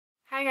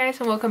Hi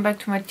guys and welcome back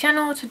to my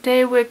channel.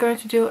 Today we're going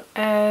to do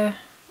a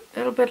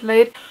little bit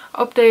late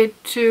update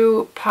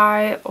to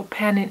pie or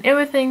pan in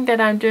everything that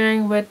I'm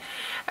doing with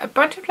a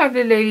bunch of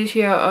lovely ladies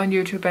here on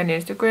YouTube and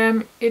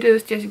Instagram. It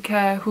is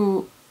Jessica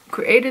who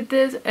created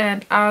this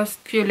and asked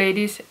a few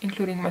ladies,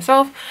 including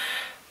myself,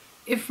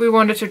 if we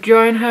wanted to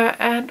join her,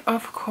 and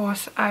of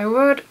course I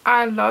would.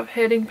 I love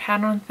hitting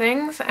pan on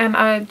things and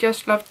I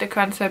just love the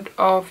concept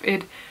of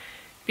it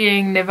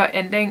being never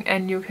ending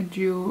and you can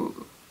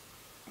do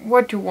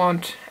what you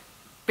want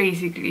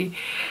basically.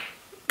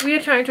 We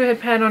are trying to hit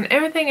pan on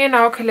everything in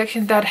our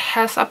collection that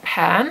has a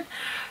pan.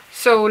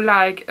 So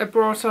like a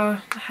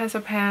bronzer has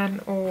a pan,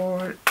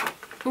 or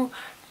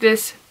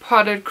this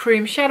potted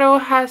cream shadow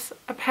has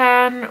a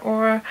pan,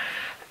 or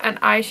an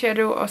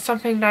eyeshadow or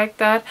something like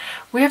that.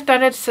 We have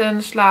done it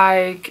since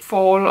like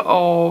fall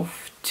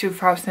of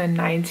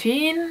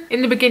 2019.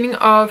 In the beginning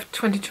of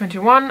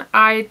 2021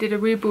 I did a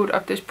reboot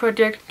of this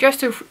project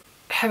just to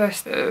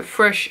have a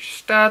fresh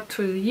start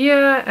to the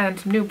year and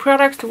some new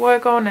products to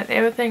work on and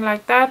everything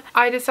like that.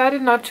 I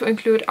decided not to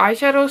include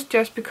eyeshadows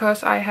just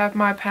because I have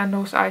my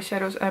Pando's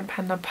eyeshadows and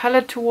Panda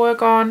palette to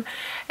work on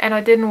and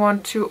I didn't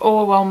want to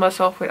overwhelm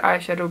myself with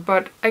eyeshadow,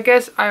 but I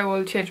guess I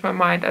will change my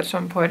mind at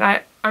some point.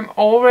 I'm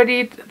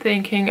already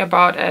thinking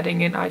about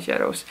adding in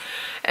eyeshadows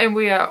and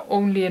we are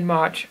only in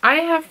March. I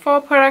have 4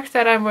 products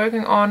that I'm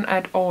working on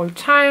at all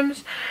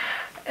times,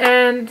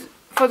 and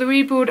for the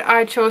reboot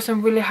I chose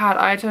some really hard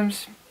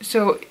items,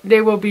 so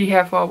they will be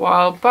here for a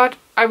while, but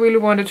I really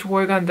wanted to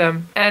work on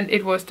them and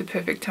it was the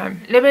perfect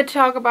time. Let me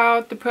talk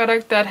about the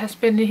product that has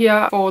been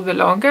here for the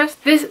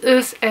longest. This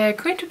is a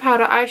cream to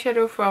powder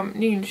eyeshadow from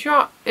Nilens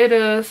Jord. It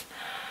is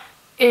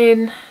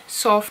in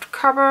soft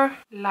copper,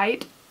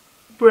 light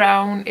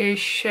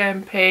brownish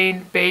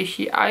champagne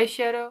beigey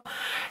eyeshadow.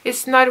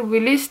 It's not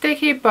really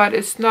sticky, but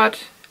it's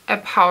not a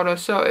powder,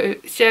 so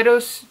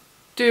shadows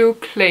do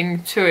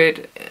cling to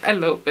it a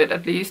little bit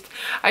at least.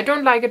 I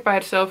don't like it by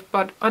itself,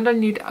 but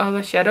underneath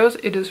other shadows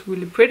it is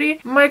really pretty.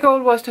 My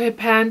goal was to hit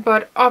pan,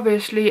 but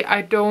obviously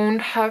I don't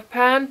have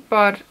pan,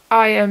 but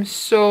I am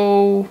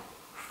so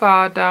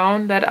far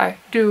down that I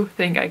do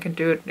think I can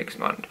do it next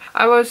month.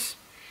 I was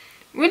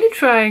really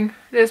trying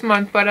this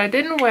month, but I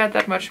didn't wear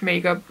that much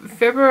makeup.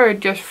 February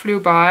just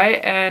flew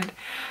by and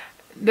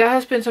there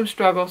has been some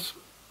struggles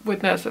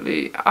with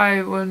Natalie,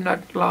 I will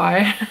not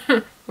lie,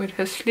 with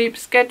her sleep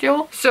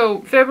schedule.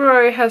 So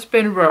February has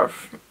been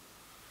rough,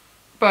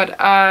 but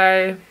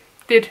I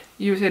did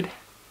use it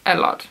a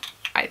lot,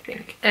 I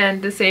think.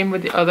 And the same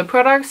with the other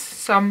products,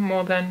 some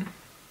more than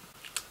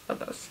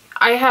others.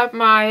 I have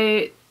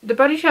the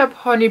Body Shop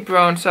Honey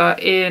Bronzer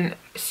in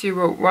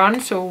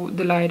 01, so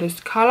the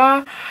lightest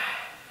color.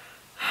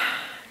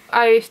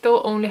 I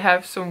still only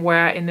have some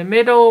wear in the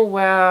middle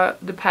where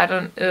the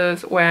pattern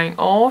is wearing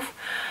off.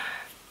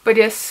 But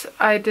yes,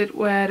 I did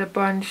wear it a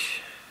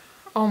bunch,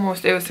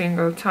 almost every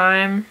single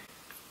time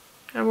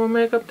I wore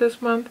makeup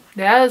this month.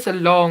 There is a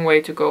long way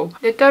to go.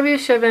 The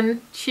W7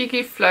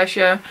 Cheeky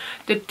Flusher,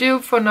 the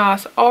dupe for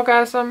NARS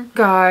Orgasm.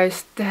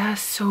 Guys, there's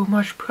so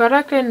much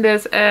product in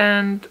this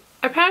and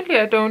apparently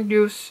I don't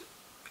use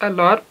a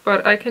lot,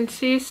 but I can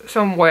see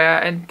some wear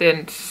and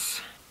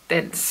dents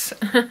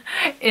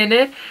in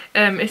it.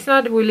 It's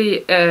not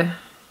really a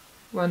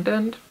one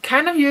dent.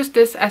 Kind of use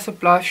this as a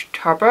blush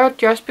topper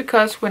just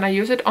because when I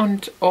use it on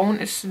its own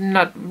it's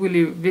not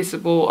really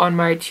visible on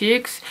my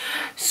cheeks.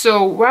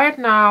 So right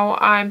now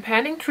I'm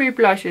panning 3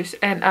 blushes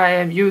and I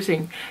am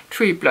using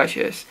 3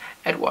 blushes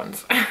at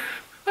once.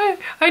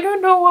 I don't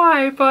know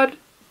why, but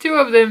 2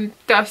 of them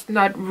does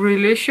not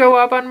really show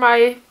up on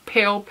my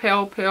pale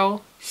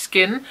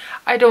skin.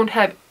 I don't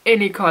have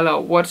any color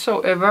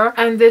whatsoever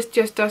and this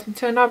just doesn't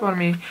turn up on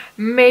me.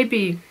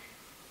 Maybe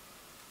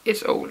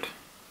it's old.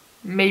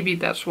 Maybe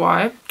that's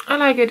why. I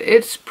like it.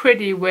 It's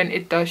pretty when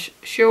it does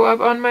show up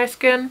on my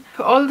skin.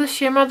 For all the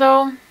shimmer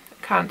though,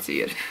 can't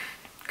see it.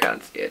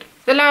 Can't see it.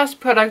 The last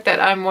product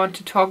that I want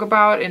to talk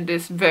about in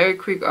this very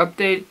quick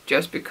update,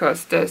 just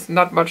because there's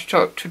not much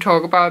to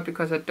talk about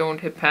because I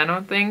don't hit pan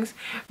on things.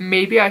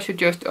 Maybe I should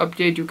just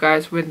update you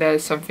guys when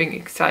there's something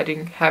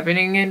exciting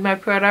happening in my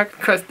product,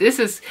 because this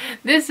is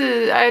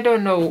I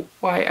don't know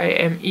why I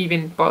am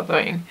even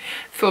bothering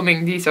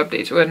filming these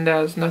updates when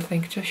there's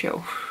nothing to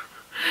show.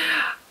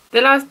 The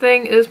last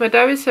thing is my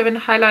W7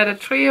 highlighter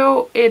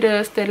trio. It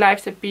is the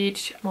Life's a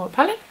Beach Small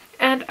palette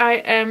and I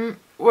am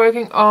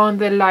working on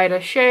the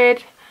lighter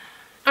shade.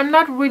 I'm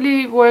not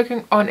really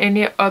working on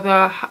any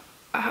other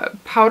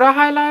powder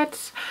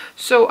highlights,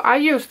 so I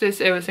use this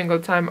every single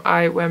time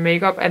I wear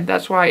makeup and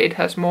that's why it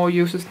has more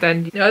uses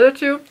than the other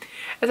 2.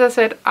 As I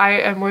said, I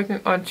am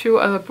working on 2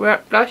 other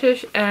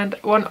blushes and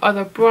 1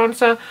 other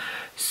bronzer,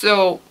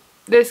 so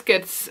this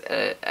gets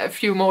a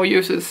few more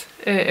uses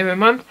every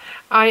month.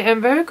 I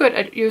am very good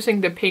at using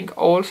the pink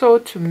also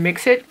to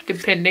mix it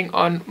depending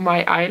on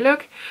my eye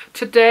look.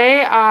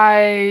 Today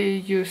I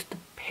used the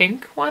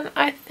pink one,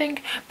 I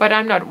think, but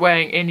I'm not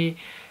wearing any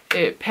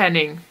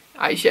panning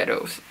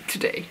eyeshadows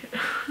today.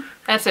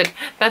 That's it.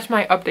 That's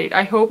my update.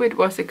 I hope it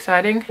was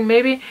exciting.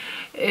 Maybe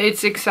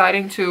it's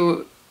exciting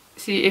to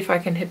see if I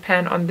can hit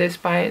pan on this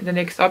by the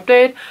next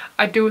update.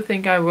 I do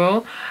think I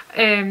will.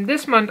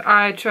 This month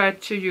I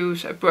tried to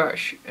use a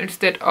brush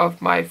instead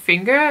of my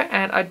finger,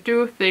 and I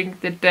do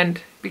think the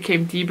dent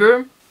became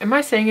deeper. Am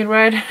I saying it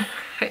right?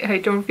 I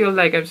don't feel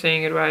like I'm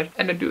saying it right,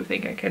 and I do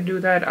think I can do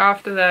that.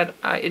 After that,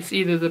 it's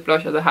either the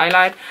blush or the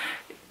highlight.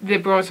 The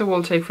bronzer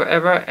will take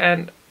forever,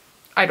 and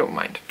I don't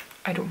mind.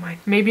 I don't mind.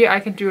 Maybe I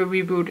can do a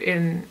reboot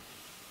in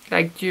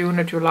like June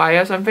or July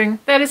or something.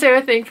 That is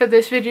everything for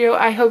this video.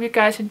 I hope you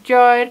guys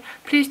enjoyed.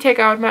 Please check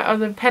out my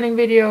other panning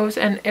videos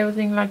and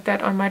everything like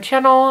that on my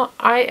channel.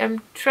 I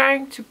am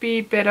trying to be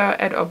better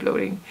at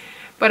uploading,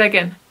 but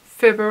again,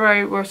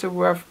 February was a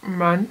rough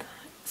month,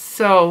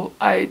 so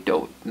I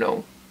don't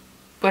know,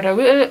 but I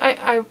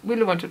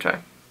really want to try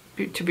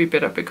to be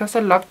better, because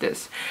I love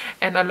this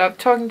and I love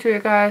talking to you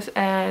guys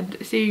and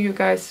seeing you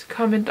guys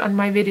comment on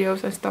my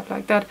videos and stuff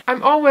like that.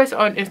 I'm always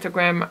on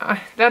Instagram.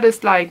 That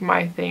is like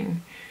my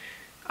thing.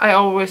 I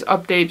always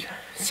update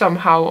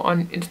somehow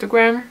on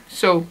Instagram,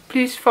 so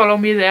please follow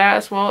me there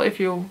as well if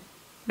you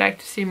like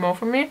to see more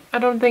from me. I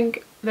don't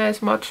think there's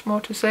much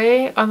more to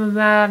say other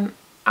than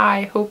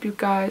I hope you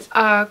guys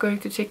are going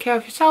to take care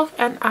of yourself,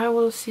 and I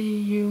will see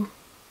you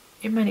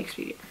in my next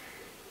video.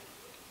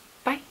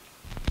 Bye.